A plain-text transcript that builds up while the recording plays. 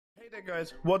Hey there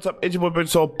guys, what's up? It's your boy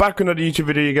Tozawa back with another YouTube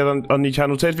video you get on the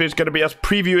channel. Today's video is going to be us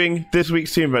previewing this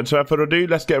week's team event. So without further ado,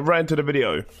 let's get right into the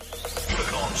video.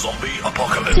 Bring on zombie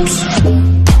apocalypse.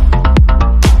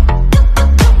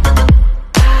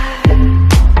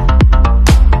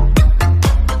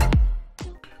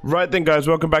 Right then guys,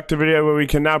 welcome back to the video where we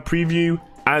can now preview,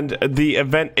 and the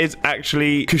event is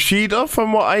actually Kushida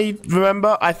from what I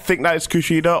remember. I think that is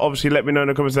Kushida. Obviously let me know in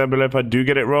the comments down below if I do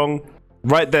get it wrong.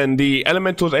 Right then, the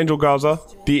Elemental is Angel Garza,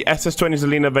 the SS20 is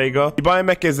Alina Vega, the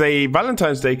Biomech is a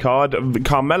Valentine's Day card,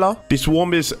 Carmella, the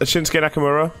Swarm is Shinsuke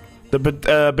Nakamura,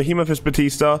 the Behemoth is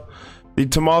Batista, the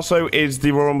Tommaso is the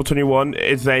Royal Rumble 21,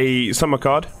 is a summer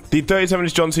card, the 37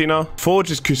 is John Cena, Forge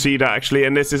is Kushida actually,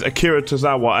 and this is Akira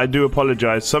Tozawa. I do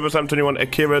apologize. SummerSlam 21,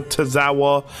 Akira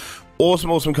Tozawa.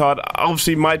 Awesome card.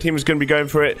 Obviously my team is going to be going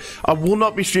for it. I will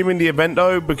not be streaming the event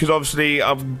though, because obviously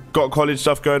I've got college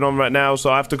stuff going on right now, so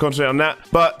I have to concentrate on that.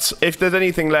 But if there's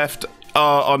anything left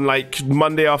on like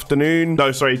Tuesday afternoon,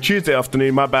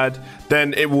 my bad,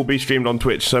 then it will be streamed on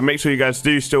Twitch. So make sure you guys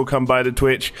do still come by the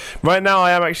Twitch. Right now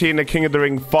I am actually in the King of the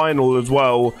Ring final as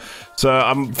well, so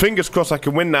I'm fingers crossed I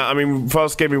can win that. I mean,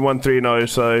 first game we won 3-0,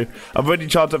 so I've already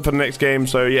charged up for the next game,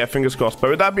 so yeah, fingers crossed. But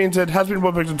with that being said, has been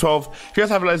Wwe Supercard 12. If you guys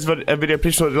haven't liked this video,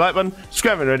 please hit the like button,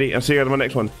 subscribe when ready, and see you guys on my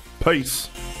next one. Peace.